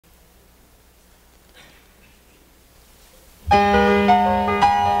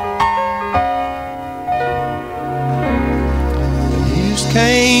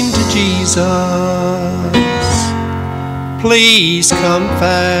Jesus, please come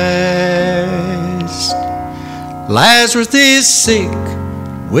fast. Lazarus is sick,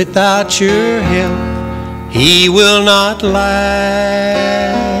 without your help he will not last.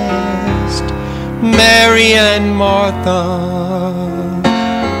 Mary and Martha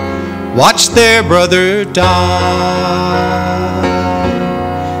watched their brother die.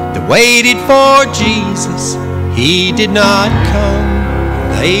 They waited for Jesus, he did not come.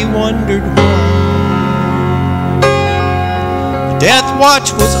 They wondered why. The death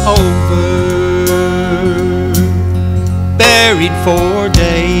watch was over, buried 4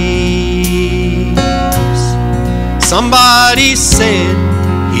 days. Somebody said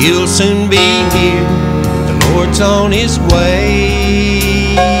he'll soon be here, the Lord's on his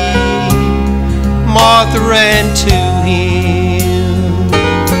way. Martha ran to him,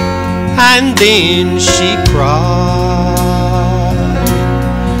 and then she cried,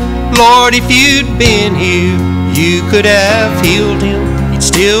 Lord, if you'd been here, you could have healed him, he'd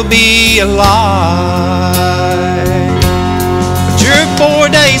still be alive. But you're 4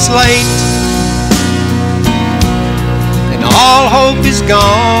 days late, and all hope is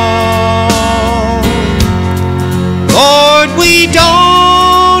gone. Lord, we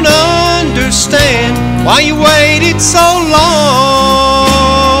don't understand why you waited so long.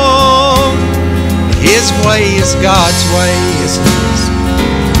 His way is God's way, is his,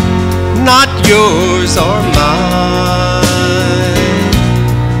 not yours or mine.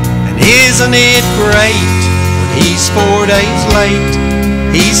 And isn't it great when he's 4 days late,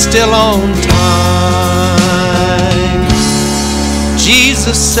 he's still on time.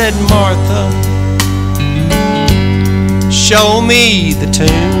 Jesus said, Martha, show me the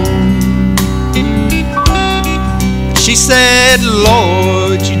tomb. She said,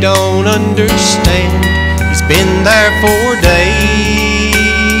 Lord, you don't understand, he's been there 4 days.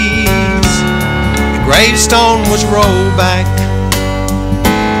 The gravestone was rolled back.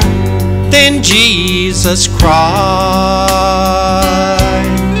 Then Jesus cried,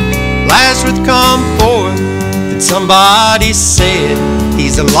 Lazarus, come forth. Then somebody said,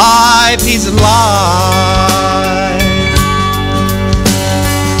 he's alive, he's alive.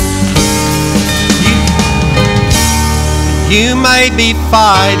 You may be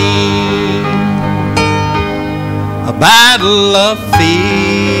fighting a battle of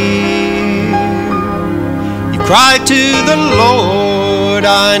fear. You cry to the Lord,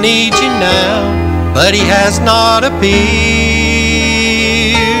 I need you now, but he has not appeared.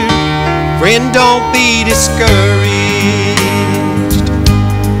 Friend, don't be discouraged,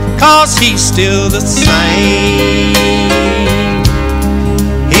 'cause he's still the same.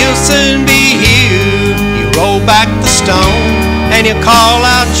 He'll soon be here, he'll roll back the stone, and he'll call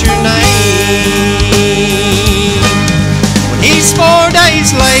out your name. When he's 4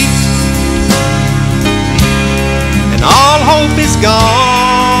 days late, and all hope is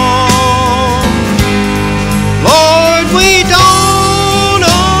gone, Lord, we don't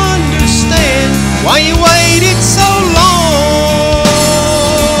understand why you waited so long.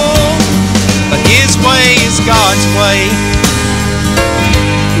 But his way is God's way,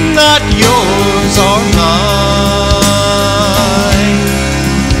 not yours or mine.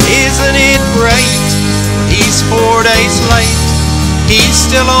 Isn't it great? He's 4 days late, he's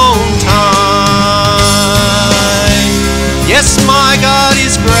still on time. Yes, my God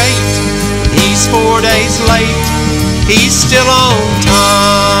is great. He's 4 days late, he's still on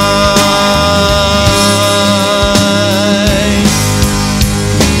time.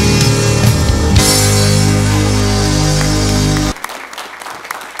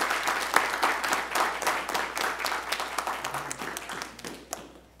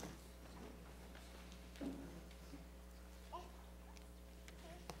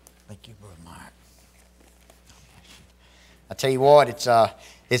 Thank you, Brother Mike. I tell you what,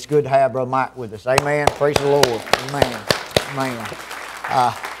 it's good to have Brother Mike with us. Amen. Praise the Lord. Amen. Amen.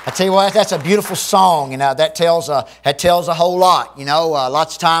 I tell you what, that's a beautiful song, and that tells a whole lot. You know,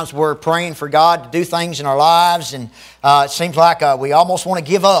 lots of times we're praying for God to do things in our lives, and it seems like we almost want to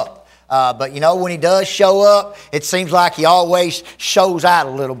give up. But you know, when he does show up, it seems like he always shows out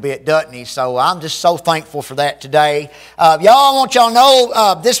a little bit, doesn't he? So I'm just so thankful for that today. Y'all, I want y'all to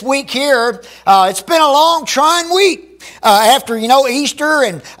know this week here, it's been a long, trying week. After, Easter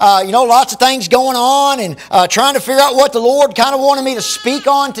and, lots of things going on and trying to figure out what the Lord kind of wanted me to speak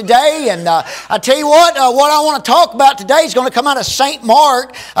on today. And I tell you what I want to talk about today is going to come out of St.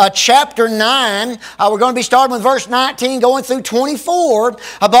 Mark chapter 9. We're going to be starting with verse 19 going through 24.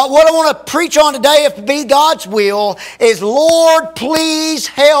 But what I want to preach on today, if it be God's will, is Lord, please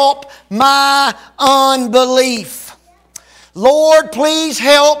help my unbelief. Lord, please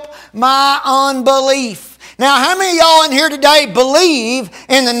help my unbelief. Now, how many of y'all in here today believe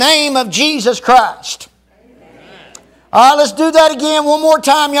in the name of Jesus Christ? All right, let's do that again one more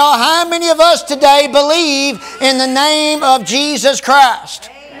time, y'all. How many of us today believe in the name of Jesus Christ?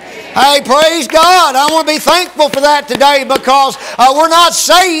 Hey, praise God. I want to be thankful for that today because we're not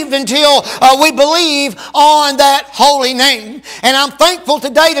saved until we believe on that holy name. And I'm thankful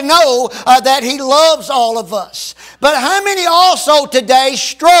today to know that He loves all of us. But how many also today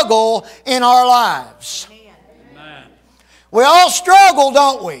struggle in our lives? Amen. We all struggle,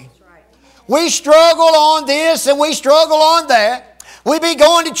 don't we? We struggle on this and we struggle on that. We be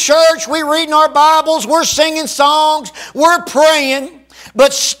going to church, we reading our Bibles, we're singing songs, we're praying.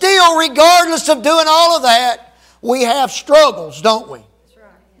 But still, regardless of doing all of that, we have struggles, don't we?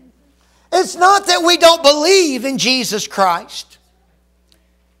 It's not that we don't believe in Jesus Christ.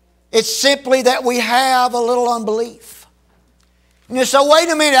 It's simply that we have a little unbelief. And you say, wait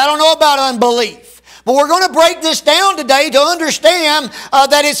a minute, I don't know about unbelief. But we're going to break this down today to understand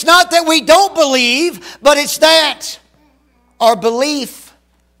that it's not that we don't believe, but it's that our belief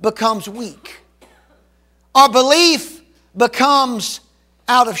becomes weak. Our belief becomes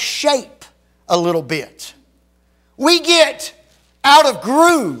out of shape a little bit. We get out of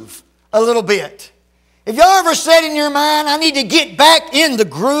groove a little bit. Have y'all ever said in your mind, I need to get back in the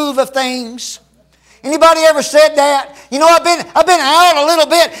groove of things? Anybody ever said that? You know, I've been out a little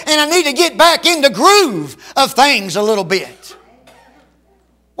bit and I need to get back in the groove of things a little bit.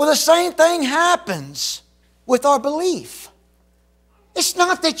 Well, the same thing happens with our belief. It's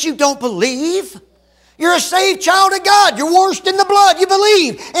not that you don't believe. You're a saved child of God. You're washed in the blood. You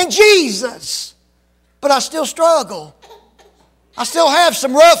believe in Jesus. But I still struggle. I still have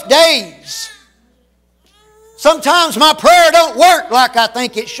some rough days. Sometimes my prayer don't work like I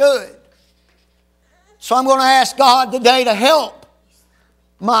think it should. So I'm going to ask God today to help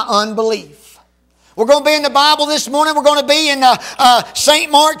my unbelief. We're going to be in the Bible this morning. We're going to be in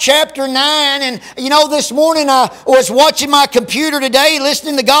St. Mark chapter 9. And you know, this morning I was watching my computer today,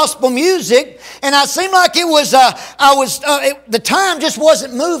 listening to gospel music. And it seemed like it was, the time just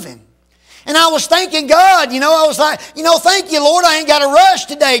wasn't moving. And I was thanking God, I was like, thank you, Lord, I ain't got a rush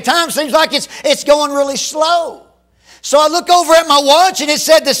today. Time seems like it's going really slow. So I look over at my watch and it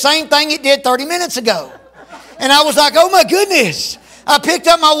said the same thing it did 30 minutes ago. And I was like, oh my goodness. I picked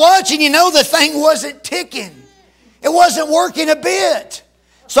up my watch and the thing wasn't ticking. It wasn't working a bit.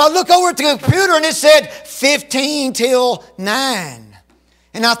 So I look over at the computer and it said 15 till 9.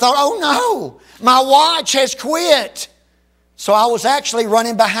 And I thought, oh no, my watch has quit. So I was actually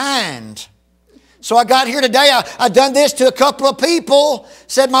running behind. So I got here today. I done this to a couple of people.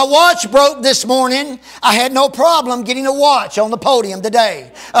 Said my watch broke this morning. I had no problem getting a watch on the podium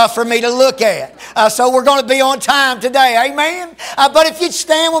today for me to look at. So we're going to be on time today. Amen? But if you'd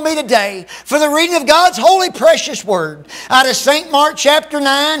stand with me today for the reading of God's holy precious word out of St. Mark chapter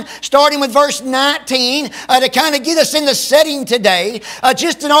 9, starting with verse 19, to kind of get us in the setting today.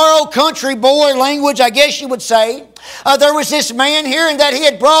 Just in our old country boy language, I guess you would say. There was this man here and that he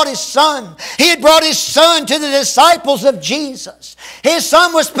had brought his son. He had brought his son to the disciples of Jesus. His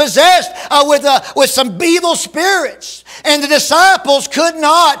son was possessed with some evil spirits. And the disciples could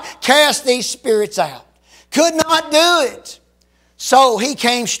not cast these spirits out. Could not do it. So he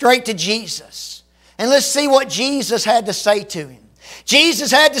came straight to Jesus. And let's see what Jesus had to say to him.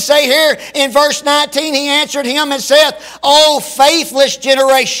 Jesus had to say here in verse 19, He answered him and saith, O faithless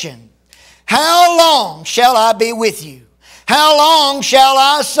generation, how long shall I be with you? How long shall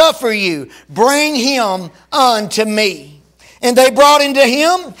I suffer you? Bring him unto me. And they brought him to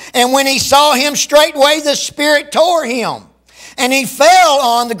him, and when he saw him, straightway the spirit tore him. And he fell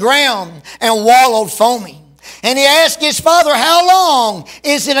on the ground and wallowed foaming. And he asked his father, how long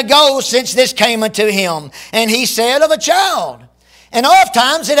is it ago since this came unto him? And he said, of a child. And oft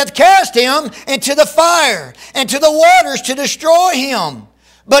times it hath cast him into the fire and to the waters to destroy him.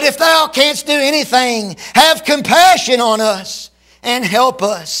 But if thou canst do anything, have compassion on us and help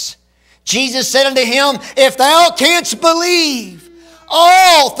us. Jesus said unto him, if thou canst believe,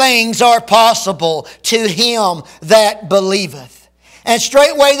 all things are possible to him that believeth. And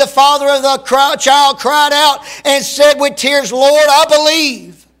straightway the father of the child cried out and said with tears, Lord, I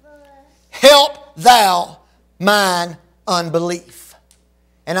believe. Help thou mine unbelief.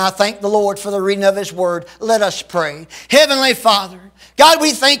 And I thank the Lord for the reading of His word. Let us pray. Heavenly Father, God,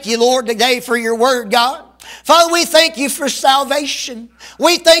 we thank you, Lord, today for your word, God. Father, we thank you for salvation.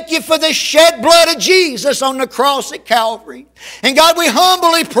 We thank you for the shed blood of Jesus on the cross at Calvary. And God, we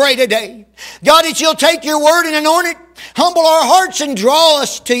humbly pray today God, that You'll take Your word and anoint it, humble our hearts and draw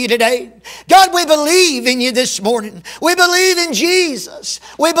us to You today. God, we believe in You this morning. We believe in Jesus.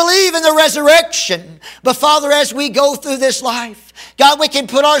 We believe in the resurrection. But Father, as we go through this life, God, we can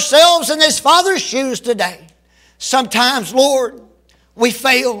put ourselves in this Father's shoes today. Sometimes, Lord, we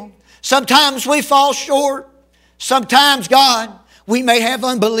fail. Sometimes we fall short. Sometimes, God, we may have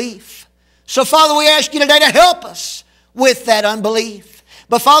unbelief. So, Father, we ask You today to help us with that unbelief.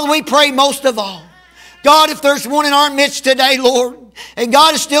 But, Father, we pray most of all, God, if there's one in our midst today, Lord, and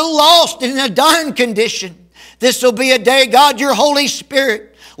God is still lost in a dying condition, this will be a day, God, Your Holy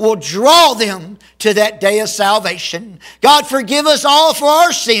Spirit will draw them to that day of salvation. God, forgive us all for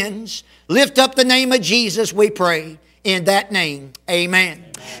our sins. Lift up the name of Jesus, we pray. In that name, amen.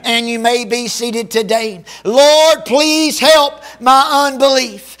 And you may be seated today. Lord, please help my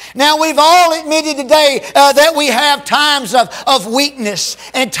unbelief. Now, we've all admitted today that we have times of weakness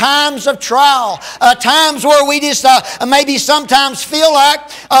and times of trial, times where we just maybe sometimes feel like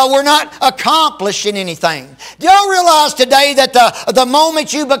we're not accomplishing anything. Do y'all realize today that the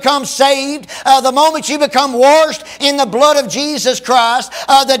moment you become saved, the moment you become washed in the blood of Jesus Christ,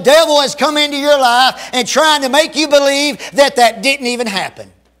 the devil has come into your life and trying to make you believe that that didn't even happen.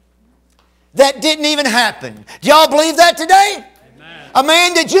 That didn't even happen. Do y'all believe that today? A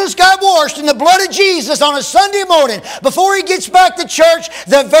man that just got washed in the blood of Jesus on a Sunday morning, before he gets back to church,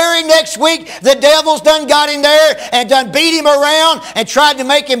 the very next week, the devil's done got in there and done beat him around and tried to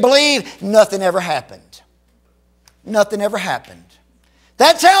make him believe nothing ever happened. Nothing ever happened.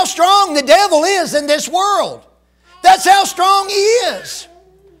 That's how strong the devil is in this world. That's how strong he is.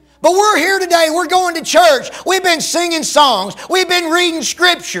 But we're here today. We're going to church. We've been singing songs. We've been reading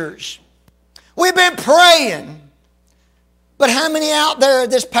scriptures. We've been praying. But how many out there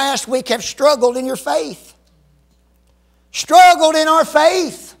this past week have struggled in your faith? Struggled in our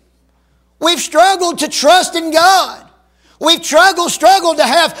faith. We've struggled to trust in God. We've struggled to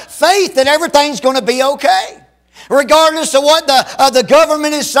have faith that everything's going to be okay. Regardless of what the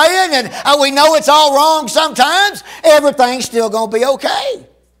government is saying, and we know it's all wrong sometimes, everything's still going to be okay.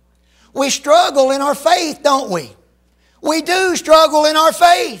 We struggle in our faith, don't we? We do struggle in our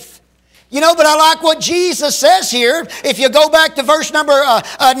faith. You know, but I like what Jesus says here. If you go back to verse number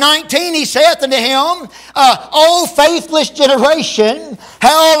 19, He saith unto him, O faithless generation,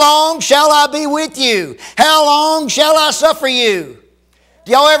 how long shall I be with you? How long shall I suffer you?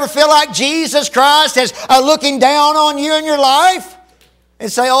 Do y'all ever feel like Jesus Christ is looking down on you in your life? And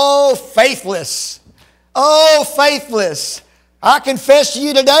say, oh, faithless. Oh, faithless. I confess to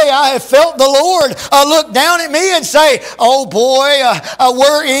you today, I have felt the Lord look down at me and say, oh boy,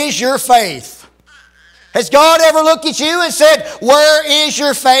 where is your faith? Has God ever looked at you and said, where is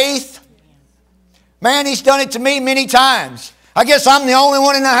your faith? Man, He's done it to me many times. I guess I'm the only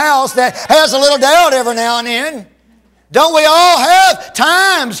one in the house that has a little doubt every now and then. Don't we all have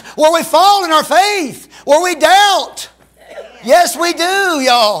times where we fall in our faith, where we doubt? Yes, we do,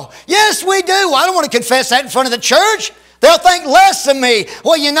 y'all. Yes, we do. I don't want to confess that in front of the church. They'll think less of me.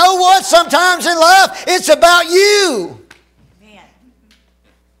 Well, you know what? Sometimes in life, it's about you. Amen.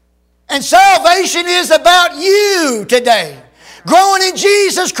 And salvation is about you today. Growing in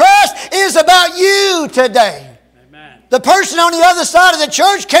Jesus Christ is about you today. Amen. The person on the other side of the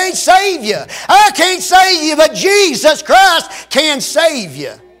church can't save you. I can't save you, but Jesus Christ can save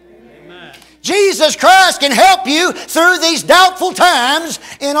you. Amen. Jesus Christ can help you through these doubtful times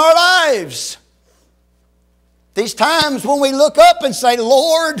in our lives. These times when we look up and say,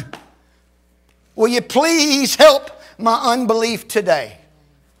 Lord, will you please help my unbelief today?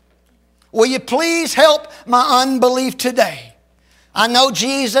 Will you please help my unbelief today? I know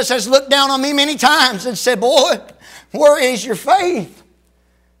Jesus has looked down on me many times and said, boy, where is your faith?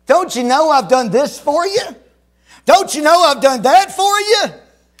 Don't you know I've done this for you? Don't you know I've done that for you?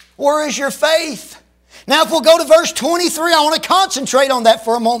 Where is your faith? Now, if we'll go to verse 23, I want to concentrate on that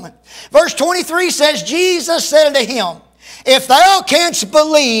for a moment. Verse 23 says, Jesus said unto him, if thou canst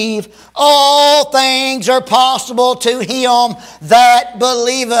believe, all things are possible to him that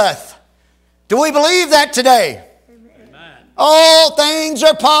believeth. Do we believe that today? Amen. All things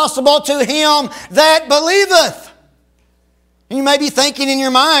are possible to him that believeth. And you may be thinking in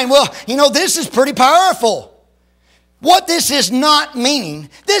your mind, well, you know, this is pretty powerful. What this is not meaning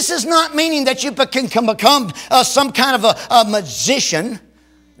that you can become some kind of a magician.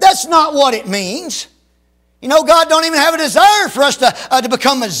 That's not what it means. You know, God don't even have a desire for us to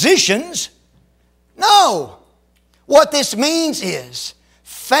become magicians. No. What this means is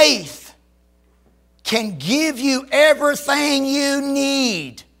faith can give you everything you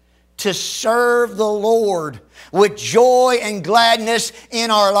need to serve the Lord with joy and gladness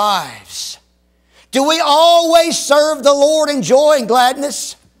in our lives. Do we always serve the Lord in joy and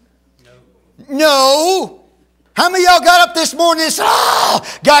gladness? No. How many of y'all got up this morning and said,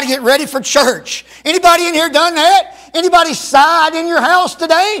 got to get ready for church? Anybody in here done that? Anybody sighed in your house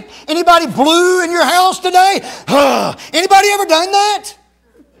today? Anybody blew in your house today? Anybody ever done that?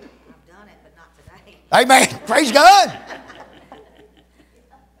 I've done it, but not today. Amen. Praise God.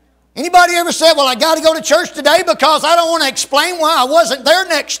 Anybody ever said, well, I got to go to church today because I don't want to explain why I wasn't there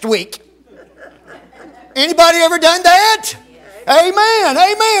next week? Anybody ever done that? Amen.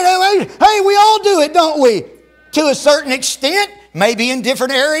 Amen. Hey, we all do it, don't we? To a certain extent, maybe in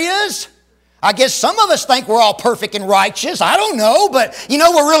different areas. I guess some of us think we're all perfect and righteous. I don't know, but you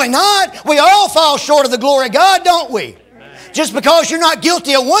know we're really not. We all fall short of the glory of God, don't we? Just because you're not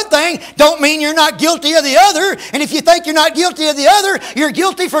guilty of one thing don't mean you're not guilty of the other. And if you think you're not guilty of the other, you're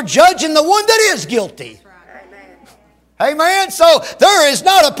guilty for judging the one that is guilty. Amen. So there is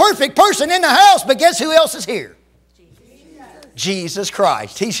not a perfect person in the house, but guess who else is here? Jesus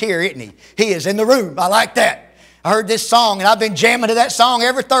Christ. He's here, isn't he? He is in the room. I like that. I heard this song, and I've been jamming to that song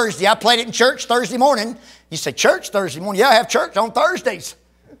every Thursday. I played it in church Thursday morning. You say, church Thursday morning? Yeah, I have church on Thursdays.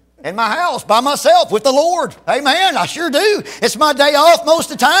 In my house, by myself, with the Lord. Amen. I sure do. It's my day off most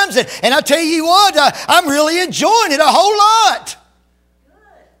of the times. And I tell you what, I'm really enjoying it a whole lot.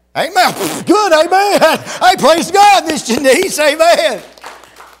 Amen. Good, amen. Hey, praise God, Miss Janice. Amen.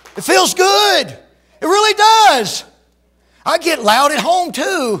 It feels good. It really does. I get loud at home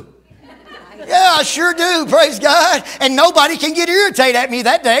too. Yeah, I sure do, praise God. And nobody can get irritated at me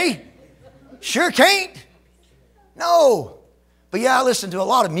that day. Sure can't. No. But yeah, I listen to a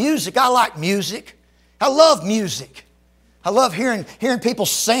lot of music. I like music. I love music. I love hearing people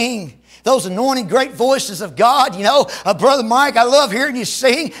sing. Those anointed great voices of God. You know, Brother Mike, I love hearing you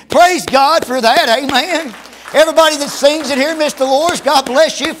sing. Praise God for that, amen. Everybody that sings in here, Mr. Dolores, God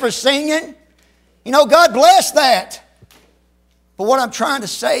bless you for singing. You know, God bless that. But what I'm trying to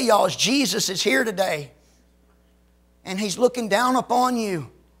say, y'all, is Jesus is here today. And He's looking down upon you.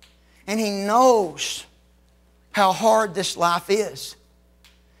 And He knows how hard this life is.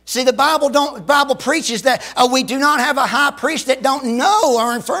 See, the Bible preaches that we do not have a high priest that don't know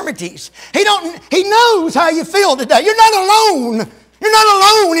our infirmities. He knows how you feel today. You're not alone. You're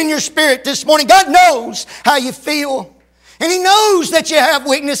not alone in your spirit this morning. God knows how you feel. And He knows that you have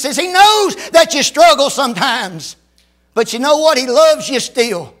weaknesses. He knows that you struggle sometimes. But you know what? He loves you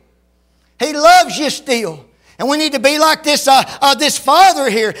still. He loves you still. And we need to be like this father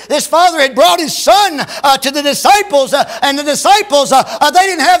here. This father had brought his son to the disciples. And the disciples, they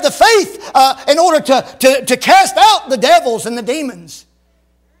didn't have the faith in order to cast out the devils and the demons.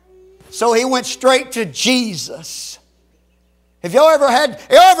 So he went straight to Jesus. Have y'all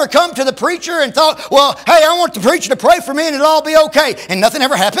ever come to the preacher and thought, well, hey, I want the preacher to pray for me and it'll all be okay. And nothing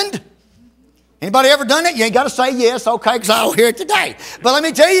ever happened? Anybody ever done it? You ain't got to say yes, okay, because I don't hear it today. But let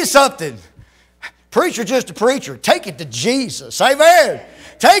me tell you something. Preacher just a preacher. Take it to Jesus. Amen.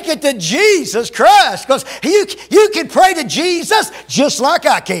 Take it to Jesus Christ. Because you can pray to Jesus just like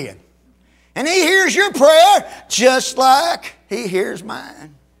I can. And He hears your prayer just like He hears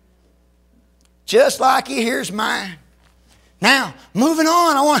mine. Just like He hears mine. Now, moving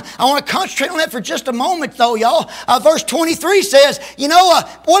on, I want to concentrate on that for just a moment, though, y'all. Verse 23 says, you know,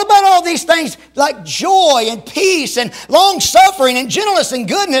 what about all these things like joy and peace and long-suffering and gentleness and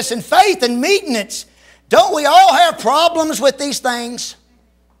goodness and faith and meekness? Don't we all have problems with these things?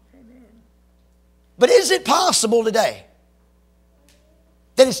 But is it possible today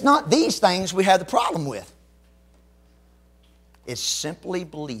that it's not these things we have the problem with? It's simply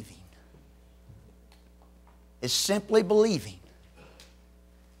believing. Is simply believing.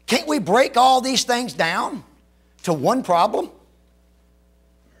 Can't we break all these things down to one problem?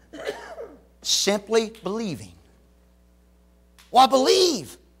 Simply believing. Well, I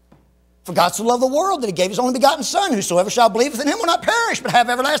believe. For God so loved the world that He gave His only begotten Son. Whosoever shall believe in Him will not perish, but have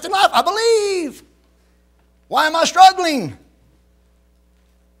everlasting life. I believe. Why am I struggling?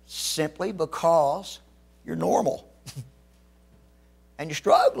 Simply because you're normal. And you're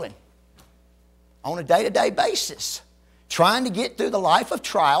struggling. On a day-to-day basis, trying to get through the life of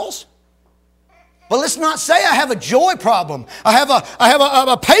trials. But let's not say I have a joy problem. I have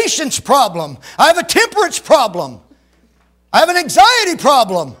a patience problem. I have a temperance problem. I have an anxiety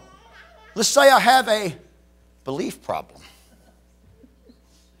problem. Let's say I have a belief problem.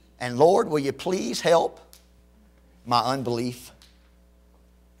 And Lord, will you please help my unbelief?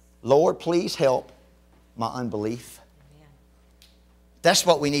 Lord, please help my unbelief. That's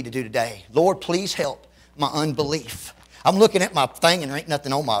what we need to do today. Lord, please help my unbelief. I'm looking at my thing and there ain't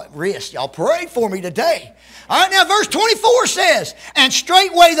nothing on my wrist. Y'all pray for me today. All right, now verse 24 says, and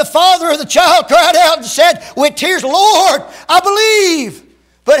straightway the father of the child cried out and said with tears, Lord, I believe,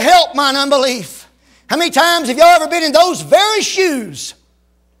 but help mine unbelief. How many times have y'all ever been in those very shoes?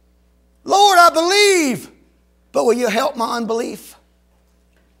 Lord, I believe, but will you help my unbelief?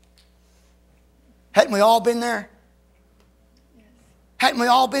 Hadn't we all been there? Hadn't we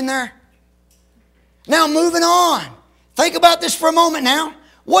all been there? Now moving on. Think about this for a moment now.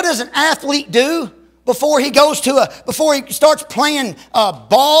 What does an athlete do before he starts playing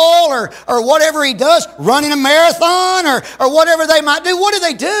ball or whatever he does, running a marathon or whatever they might do?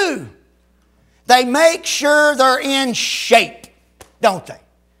 What do? They make sure they're in shape, don't they?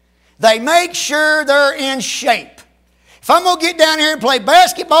 They make sure they're in shape. If I'm going to get down here and play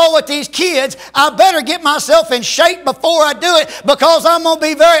basketball with these kids, I better get myself in shape before I do it, because I'm going to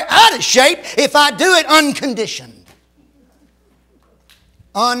be very out of shape if I do it unconditioned.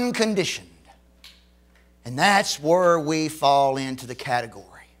 Unconditioned. And that's where we fall into the category.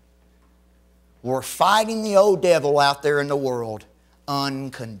 We're fighting the old devil out there in the world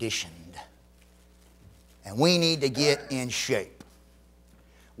unconditioned. And we need to get in shape.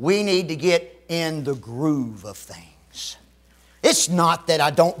 We need to get in the groove of things. It's not that I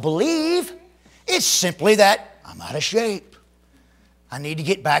don't believe. It's simply that I'm out of shape. I need to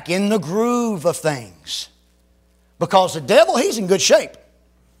get back in the groove of things. Because the devil, he's in good shape.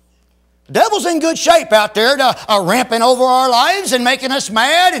 The devil's in good shape out there, ramping over our lives and making us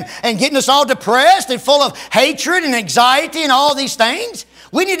mad and getting us all depressed and full of hatred and anxiety and all these things.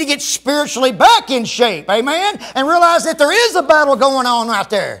 We need to get spiritually back in shape, amen? And realize that there is a battle going on out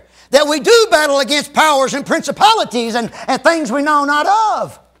there. That we do battle against powers and principalities and things we know not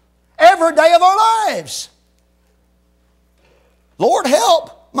of every day of our lives. Lord,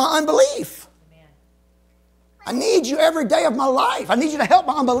 help my unbelief. Amen. I need you every day of my life. I need you to help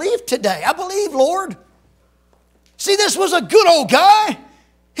my unbelief today. I believe, Lord. See, this was a good old guy.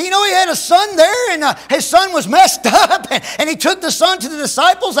 He had a son there, and his son was messed up, and he took the son to the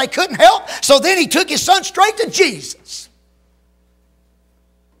disciples. They couldn't help, so then he took his son straight to Jesus.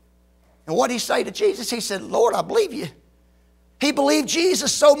 And what did he say to Jesus? He said, Lord, I believe you. He believed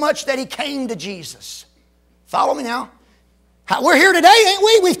Jesus so much that he came to Jesus. Follow me now. We're here today, ain't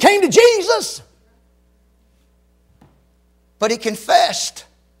we? We've came to Jesus. But he confessed,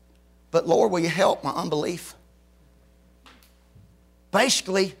 but Lord, will you help my unbelief?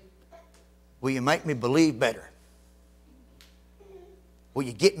 Basically, will you make me believe better? Will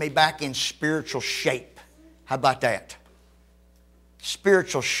you get me back in spiritual shape? How about that?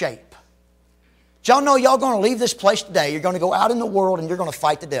 Spiritual shape. Did y'all know y'all going to leave this place today? You're going to go out in the world and you're going to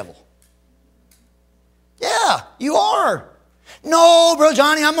fight the devil. Yeah, you are. No, Brother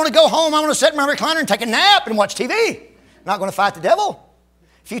Johnny, I'm going to go home. I'm going to sit in my recliner and take a nap and watch TV. I'm not going to fight the devil.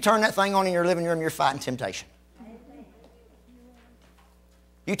 If you turn that thing on in your living room, you're fighting temptation.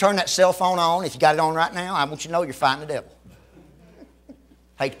 You turn that cell phone on, if you got it on right now, I want you to know you're fighting the devil.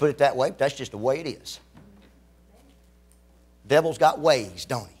 Hate to put it that way, but that's just the way it is. The devil's got ways,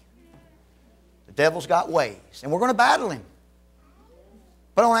 don't he? The devil's got ways. And we're going to battle him.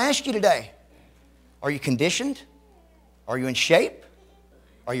 But I want to ask you today, are you conditioned? Are you in shape?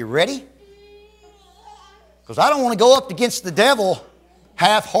 Are you ready? Because I don't want to go up against the devil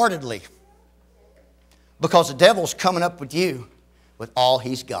half-heartedly. Because the devil's coming up with you with all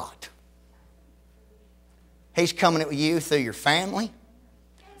he's got. He's coming at you through your family,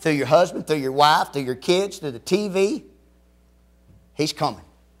 through your husband, through your wife, through your kids, through the TV. He's coming.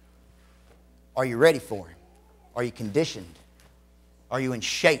 Are you ready for him? Are you conditioned? Are you in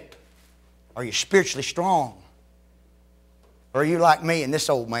shape? Are you spiritually strong? Or are you like me and this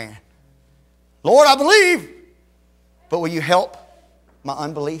old man? Lord, I believe, but will you help my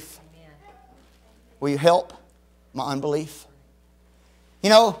unbelief? Will you help my unbelief? You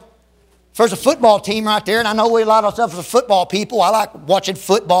know, if there's a football team right there, and I know we a lot of ourselves as football people. I like watching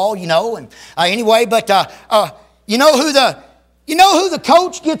football, you know. And anyway, but you know who the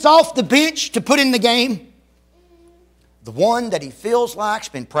coach gets off the bench to put in the game? The one that he feels like's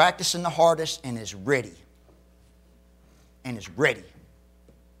been practicing the hardest and is ready. And is ready.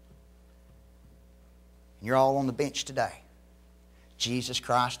 And you're all on the bench today. Jesus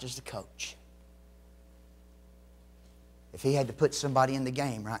Christ is the coach. If he had to put somebody in the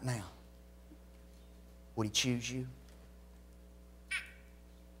game right now, would he choose you?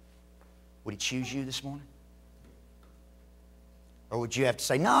 Would he choose you this morning? Or would you have to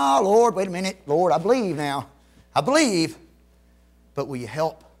say, no, Lord, wait a minute. Lord, I believe now. I believe. But will you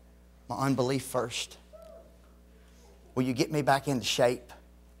help my unbelief first? Will you get me back into shape?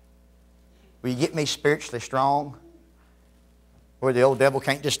 Will you get me spiritually strong? Where the old devil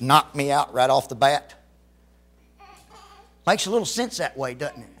can't just knock me out right off the bat. Makes a little sense that way,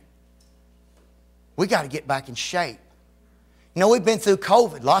 doesn't it? We got to get back in shape. You know, we've been through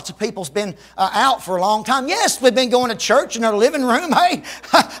COVID. Lots of people's been out for a long time. Yes, we've been going to church in our living room. Hey,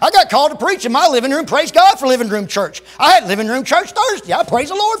 I got called to preach in my living room. Praise God for living room church. I had living room church Thursday. I praise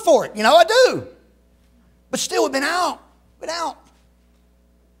the Lord for it. You know, I do. But still, we've been out.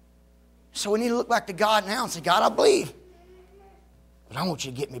 So we need to look back to God now and say, God, I believe. But I want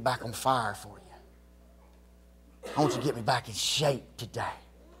you to get me back on fire for you. I want you to get me back in shape today.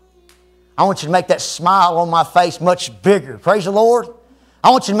 I want you to make that smile on my face much bigger. Praise the Lord. I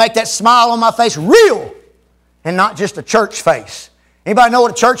want you to make that smile on my face real and not just a church face. Anybody know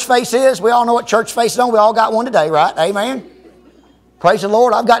what a church face is? We all know what church face is on. We all got one today, right? Amen. Praise the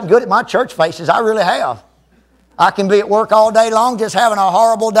Lord. I've gotten good at my church faces. I really have. I can be at work all day long just having a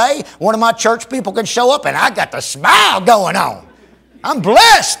horrible day. One of my church people can show up and I got the smile going on. I'm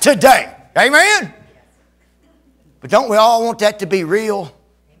blessed today. Amen. But don't we all want that to be real?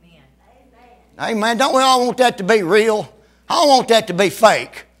 Amen. Don't we all want that to be real? I don't want that to be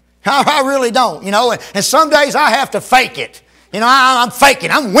fake. I really don't, you know. And some days I have to fake it. You know, I'm faking.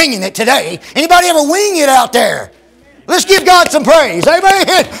 I'm winging it today. Anybody ever wing it out there? Let's give God some praise. Amen.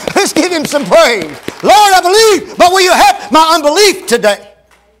 Let's give Him some praise. Lord, I believe, but will you help my unbelief today?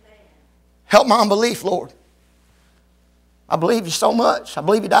 Help my unbelief, Lord. I believe you so much. I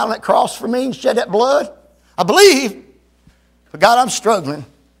believe you died on that cross for me and shed that blood. I believe. But God, I'm struggling.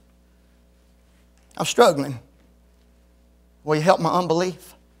 I'm struggling. Will you help my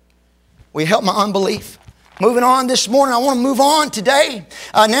unbelief? Will you help my unbelief? Moving on this morning, I want to move on today.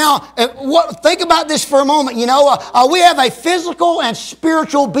 Think about this for a moment. You know, we have a physical and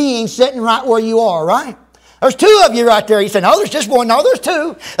spiritual being sitting right where you are, right? There's two of you right there. You say, no, there's just one. No, there's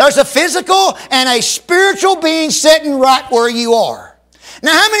two. There's a physical and a spiritual being sitting right where you are.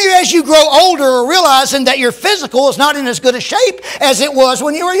 Now, how many of you, as you grow older, are realizing that your physical is not in as good a shape as it was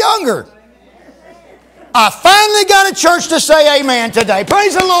when you were younger? I finally got a church to say amen today.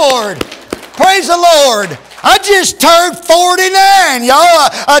 Praise the Lord. Praise the Lord. I just turned 49,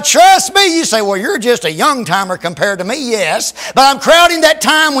 y'all. Trust me. You say, well, you're just a young timer compared to me. Yes. But I'm crowding that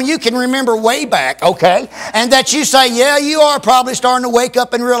time when you can remember way back, okay? And that you say, yeah, you are probably starting to wake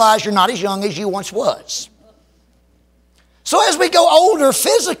up and realize you're not as young as you once was. So as we go older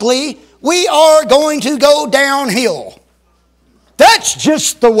physically, we are going to go downhill. That's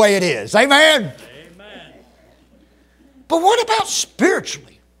just the way it is. Amen? Amen. But what about spiritually?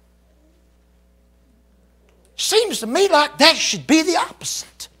 Seems to me like that should be the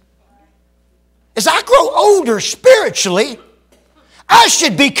opposite. As I grow older spiritually, I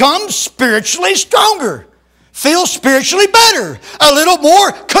should become spiritually stronger, feel spiritually better, a little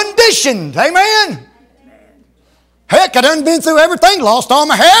more conditioned. Amen? Heck, I done been through everything, lost all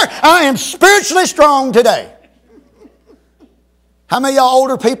my hair. I am spiritually strong today. How many of y'all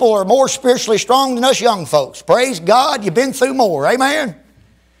older people are more spiritually strong than us young folks? Praise God, you've been through more. Amen?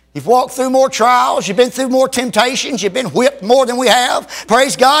 You've walked through more trials. You've been through more temptations. You've been whipped more than we have.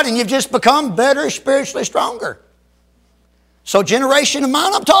 Praise God. And you've just become better, spiritually stronger. So generation of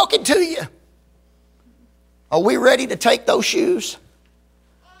mine, I'm talking to you. Are we ready to take those shoes?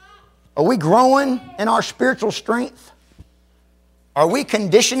 Are we growing in our spiritual strength? Are we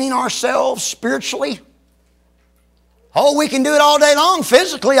conditioning ourselves spiritually? Oh, we can do it all day long.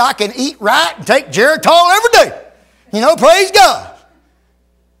 Physically, I can eat right and take Geritol every day. You know, praise God.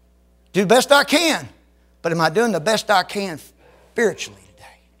 Do the best I can. But am I doing the best I can spiritually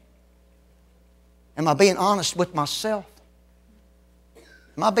today? Am I being honest with myself?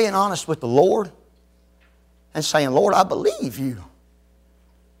 Am I being honest with the Lord? And saying, Lord, I believe you.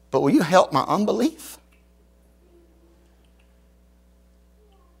 But will you help my unbelief?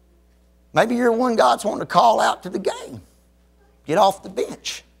 Maybe you're one God's wanting to call out to the game. Get off the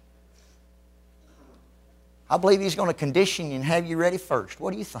bench. I believe He's going to condition you and have you ready first.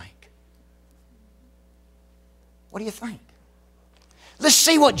 What do you think? What do you think? Let's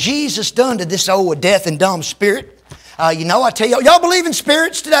see what Jesus done to this old deaf and dumb spirit. You know, I tell y'all believe in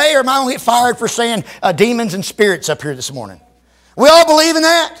spirits today, or am I going to get fired for saying demons and spirits up here this morning? We all believe in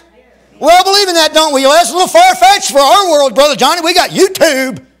that? We all believe in that, don't we? Well, that's a little far-fetched for our world, Brother Johnny. We got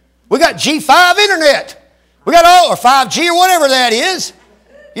YouTube. We got G5 internet. We got all, or 5G or whatever that is.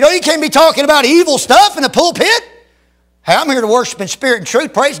 You know, you can't be talking about evil stuff in the pulpit. Hey, I'm here to worship in spirit and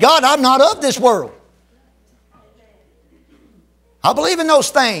truth. Praise God, I'm not of this world. I believe in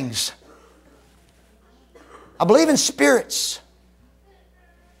those things. I believe in spirits.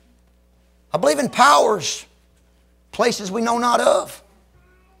 I believe in powers, places we know not of.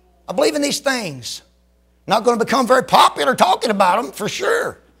 I believe in these things. Not going to become very popular talking about them, for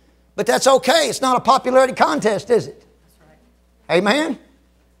sure. But that's okay. It's not a popularity contest, is it? Amen?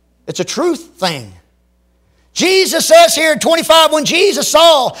 It's a truth thing. Jesus says here in 25, when Jesus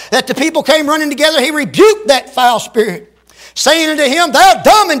saw that the people came running together, He rebuked that foul spirit, saying unto him, Thou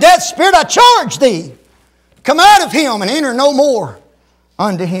dumb and deaf spirit, I charge thee, come out of him and enter no more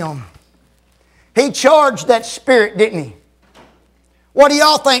unto him. He charged that spirit, didn't He? What do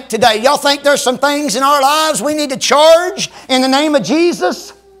y'all think today? Y'all think there's some things in our lives we need to charge in the name of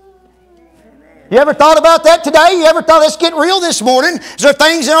Jesus? You ever thought about that today? You ever thought, let's get real this morning. Is there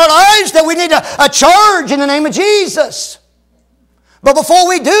things in our lives that we need to charge in the name of Jesus? But before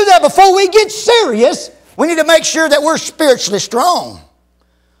we do that, before we get serious, we need to make sure that we're spiritually strong.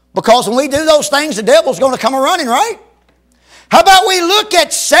 Because when we do those things, the devil's going to come a-running, right? How about we look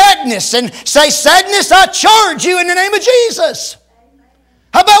at sadness and say, sadness, I charge you in the name of Jesus.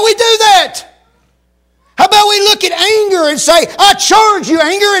 How about we do that? How about we look at anger and say, I charge you,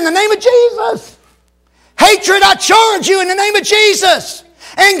 anger, in the name of Jesus. Hatred, I charge you in the name of Jesus.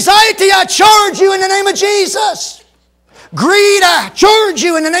 Anxiety, I charge you in the name of Jesus. Greed, I charge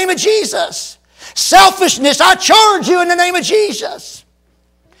you in the name of Jesus. Selfishness, I charge you in the name of Jesus.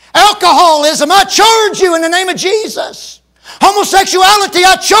 Alcoholism, I charge you in the name of Jesus. Homosexuality,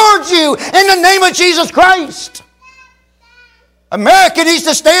 I charge you in the name of Jesus Christ. America needs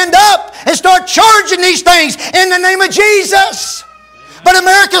to stand up and start charging these things in the name of Jesus. But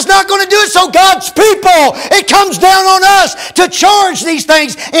America's not going to do it, so God's people, it comes down on us to charge these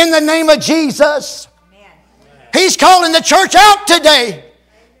things in the name of Jesus. He's calling the church out today.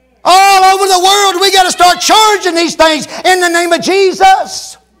 All over the world, we got to start charging these things in the name of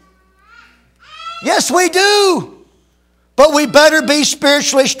Jesus. Yes, we do. But we better be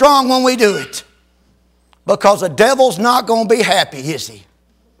spiritually strong when we do it. Because the devil's not going to be happy, is he?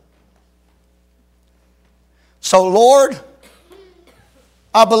 So, Lord,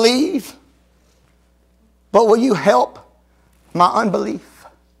 I believe, but will you help my unbelief?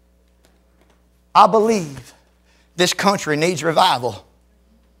 I believe this country needs revival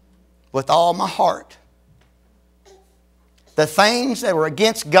with all my heart. The things that were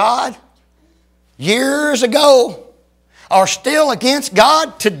against God years ago are still against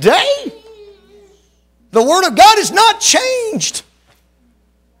God today. The Word of God has not changed.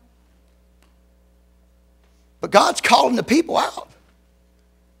 But God's calling the people out.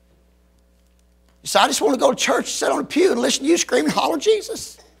 You say, I just want to go to church, sit on a pew and listen to you scream and holler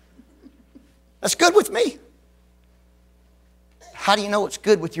Jesus. That's good with me. How do you know it's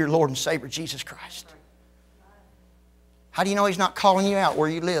good with your Lord and Savior Jesus Christ? How do you know He's not calling you out where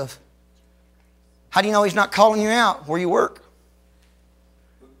you live? How do you know He's not calling you out where you work?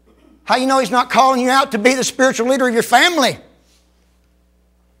 How do you know He's not calling you out to be the spiritual leader of your family?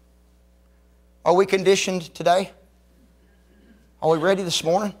 Are we conditioned today? Are we ready this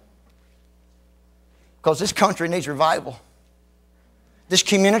morning? Because this country needs revival. This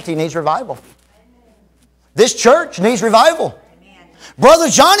community needs revival. This church needs revival. Brother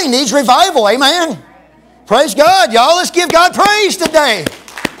Johnnie needs revival. Amen. Praise God, y'all. Let's give God praise today.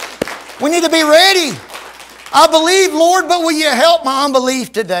 We need to be ready. I believe, Lord, but will you help my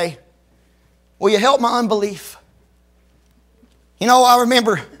unbelief today? Will you help my unbelief? You know, I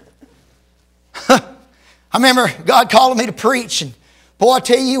remember God calling me to preach, and boy, I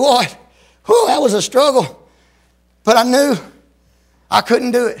tell you what, whew, that was a struggle. But I knew I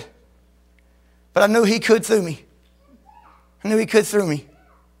couldn't do it. But I knew He could through me. I knew He could through me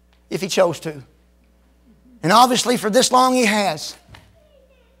if He chose to. And obviously for this long He has.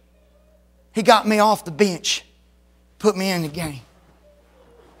 He got me off the bench, put me in the game.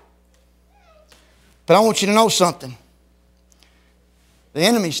 But I want you to know something. The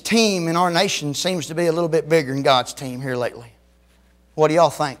enemy's team in our nation seems to be a little bit bigger than God's team here lately. What do y'all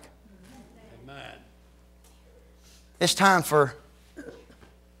think? Amen. It's time for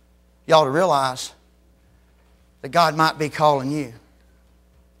y'all to realize that God might be calling you.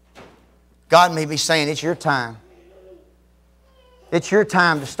 God may be saying, it's your time. It's your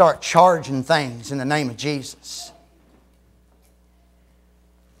time to start charging things in the name of Jesus.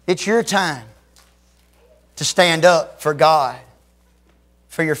 It's your time to stand up for God,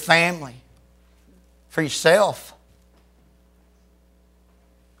 for your family, for yourself.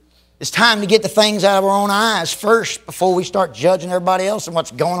 It's time to get the things out of our own eyes first before we start judging everybody else and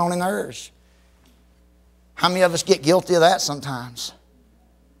what's going on in theirs. How many of us get guilty of that sometimes?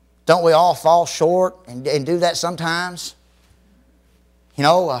 Don't we all fall short and do that sometimes? You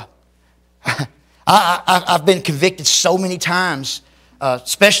know, I've been convicted so many times,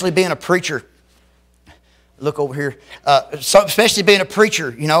 especially being a preacher. look over here. Especially being a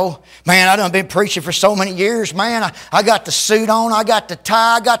preacher, you know. Man, I done been preaching for so many years. Man, I got the suit on. I got the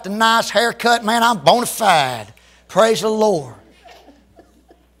tie. I got the nice haircut. Man, I'm bona fide. Praise the Lord.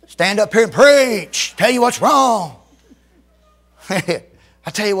 Stand up here and preach. Tell you what's wrong. I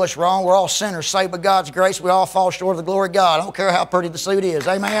tell you what's wrong. We're all sinners saved by God's grace. We all fall short of the glory of God. I don't care how pretty the suit is.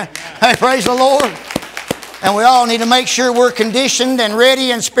 Amen. Hey, praise the Lord. And we all need to make sure we're conditioned and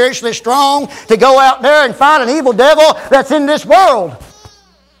ready and spiritually strong to go out there and fight an evil devil that's in this world.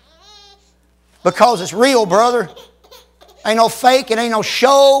 Because it's real, brother. Ain't no fake. It ain't no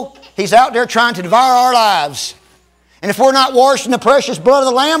show. He's out there trying to devour our lives. And if we're not washed in the precious blood of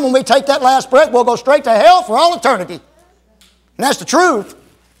the Lamb, when we take that last breath, we'll go straight to hell for all eternity. And that's the truth.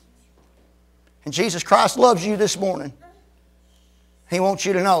 And Jesus Christ loves you this morning. He wants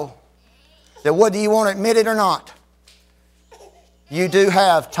you to know that whether you want to admit it or not, you do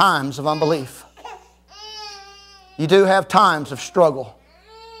have times of unbelief. You do have times of struggle.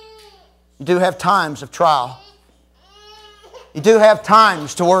 You do have times of trial. You do have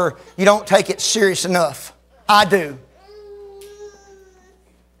times to where you don't take it serious enough. I do.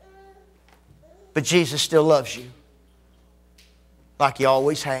 But Jesus still loves you. Like He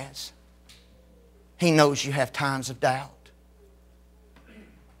always has. He knows you have times of doubt.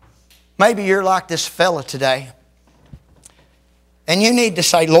 Maybe you're like this fella today. And you need to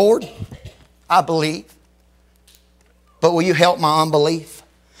say, Lord, I believe. But will you help my unbelief?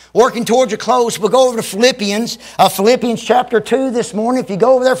 Working towards your close, we'll go over to Philippians. Philippians chapter 2 this morning. If you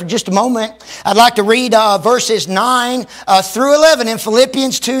go over there for just a moment, I'd like to read verses 9 through 11 in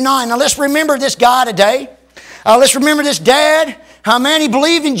Philippians 2:9. Now let's remember this guy today. Let's remember this dad. How man, he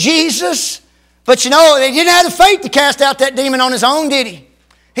believed in Jesus. But you know, he didn't have the faith to cast out that demon on his own, did he?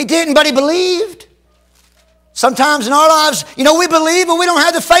 He didn't, but he believed. Sometimes in our lives, you know, we believe, but we don't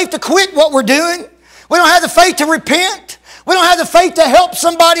have the faith to quit what we're doing. We don't have the faith to repent. We don't have the faith to help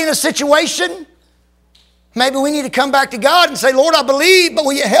somebody in a situation. Maybe we need to come back to God and say, Lord, I believe, but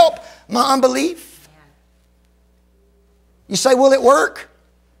will you help my unbelief? You say, will it work?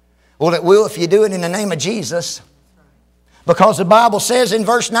 Well, it will if you do it in the name of Jesus. Because the Bible says in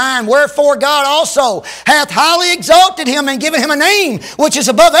verse 9, wherefore God also hath highly exalted Him and given Him a name which is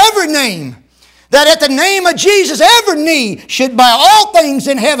above every name, that at the name of Jesus every knee should bow, all things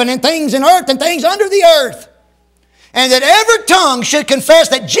in heaven and things in earth and things under the earth, and that every tongue should confess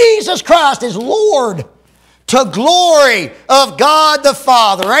that Jesus Christ is Lord, to glory of God the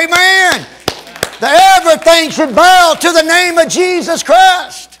Father. Amen. That everything should bow to the name of Jesus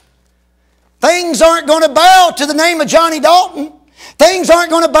Christ. Things aren't going to bow to the name of Johnnie Dalton. Things aren't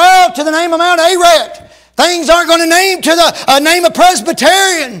going to bow to the name of Mount Ararat. Things aren't going to name to the name of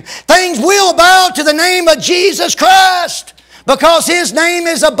Presbyterian. Things will bow to the name of Jesus Christ, because His name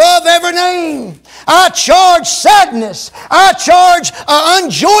is above every name. I charge sadness. I charge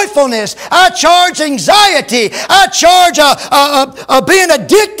unjoyfulness. I charge anxiety. I charge being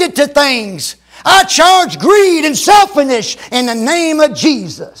addicted to things. I charge greed and selfishness in the name of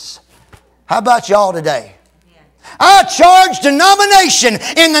Jesus. How about y'all today? I charge denomination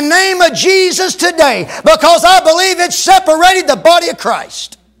in the name of Jesus today, because I believe it separated the body of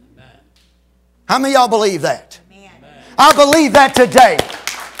Christ. How many of y'all believe that? I believe that today.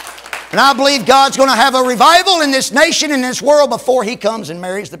 And I believe God's going to have a revival in this nation, in this world, before He comes and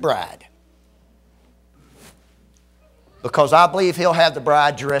marries the bride. Because I believe He'll have the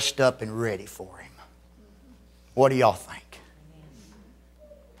bride dressed up and ready for Him. What do y'all think?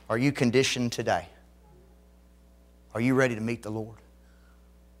 Are you conditioned today? Are you ready to meet the Lord?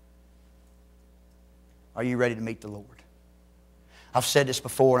 Are you ready to meet the Lord? I've said this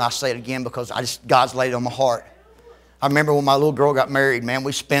before, and I'll say it again because God's laid it on my heart. I remember when my little girl got married, man,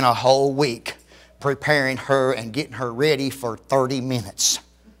 we spent a whole week preparing her and getting her ready for 30 minutes.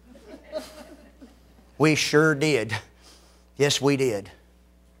 We sure did. Yes, we did.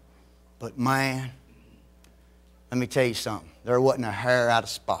 But man, let me tell you something. There wasn't a hair out of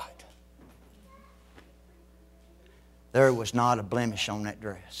spot. There was not a blemish on that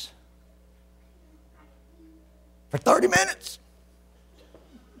dress. For 30 minutes.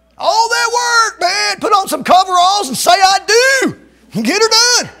 All that work, man. Put on some coveralls and say, I do. And get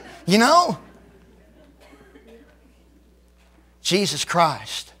her done. You know? Jesus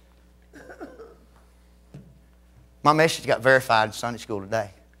Christ. My message got verified in Sunday school today.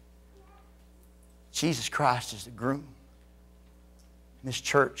 Jesus Christ is the groom. And this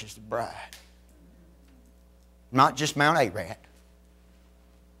church is the bride. Not just Mount Ararat,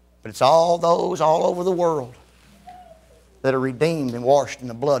 but it's all those all over the world that are redeemed and washed in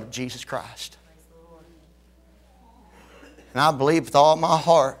the blood of Jesus Christ. And I believe with all my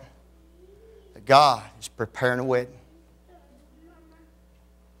heart But God is preparing a wedding.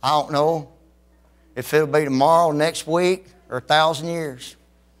 I don't know if it'll be tomorrow, next week, or 1,000 years.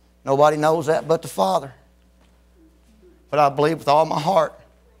 Nobody knows that but the Father. But I believe with all my heart,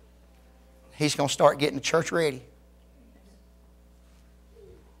 He's going to start getting the church ready.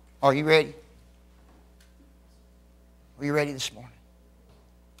 Are you ready? Are you ready this morning?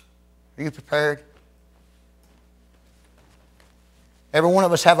 Are you prepared? Every one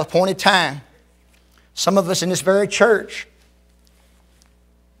of us have appointed time. Some of us in this very church,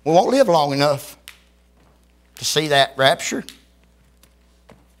 we won't live long enough to see that rapture.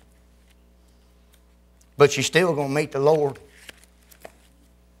 But you're still going to meet the Lord.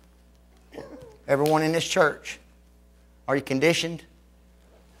 Everyone in this church, are you conditioned?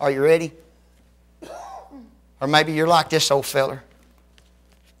 Are you ready? Or maybe you're like this old feller.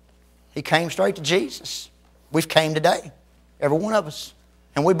 He came straight to Jesus. We've came today, every one of us,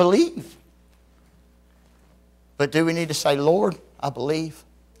 and we believe. But do we need to say, Lord, I believe,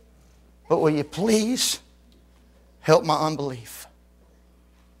 but will you please help my unbelief?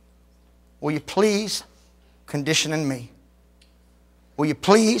 Will you please condition in me? Will you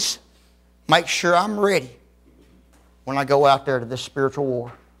please make sure I'm ready when I go out there to this spiritual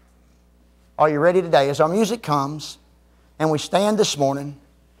war? Are you ready today? As our music comes and we stand this morning,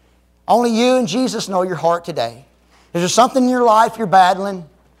 only you and Jesus know your heart today. Is there something in your life you're battling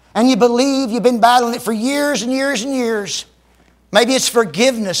and you believe you've been battling it for years and years and years? Maybe it's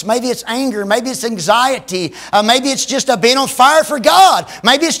forgiveness. Maybe it's anger. Maybe it's anxiety. Maybe it's just a being on fire for God.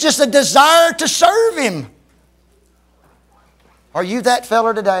 Maybe it's just a desire to serve Him. Are you that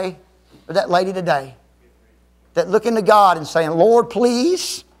fella today or that lady today that looking to God and saying, Lord,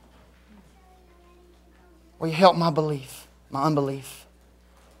 please, will you help my belief, my unbelief?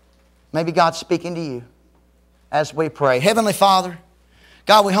 Maybe God's speaking to you as we pray. Heavenly Father,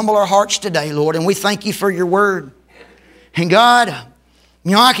 God, we humble our hearts today, Lord, and we thank you for your word. And God,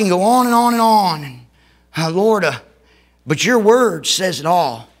 I can go on and on and on. And, Lord, but your word says it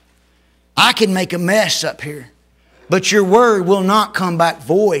all. I can make a mess up here, but your word will not come back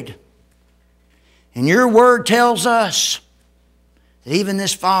void. And your word tells us that even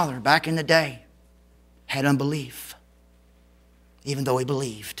this father back in the day had unbelief, even though he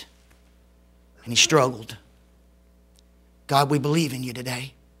believed. And he struggled. God, we believe in you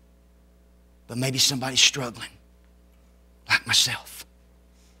today. But maybe somebody's struggling, like myself.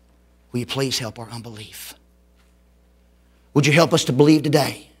 Will you please help our unbelief? Would you help us to believe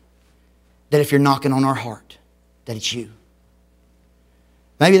today that if you're knocking on our heart, that it's you?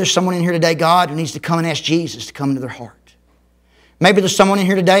 Maybe there's someone in here today, God, who needs to come and ask Jesus to come into their heart. Maybe there's someone in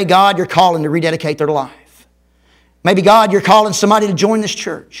here today, God, you're calling to rededicate their life. Maybe, God, you're calling somebody to join this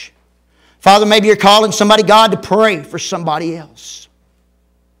church. Father, maybe you're calling somebody, God, to pray for somebody else.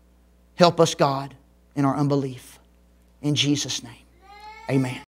 Help us, God, in our unbelief. In Jesus' name, amen.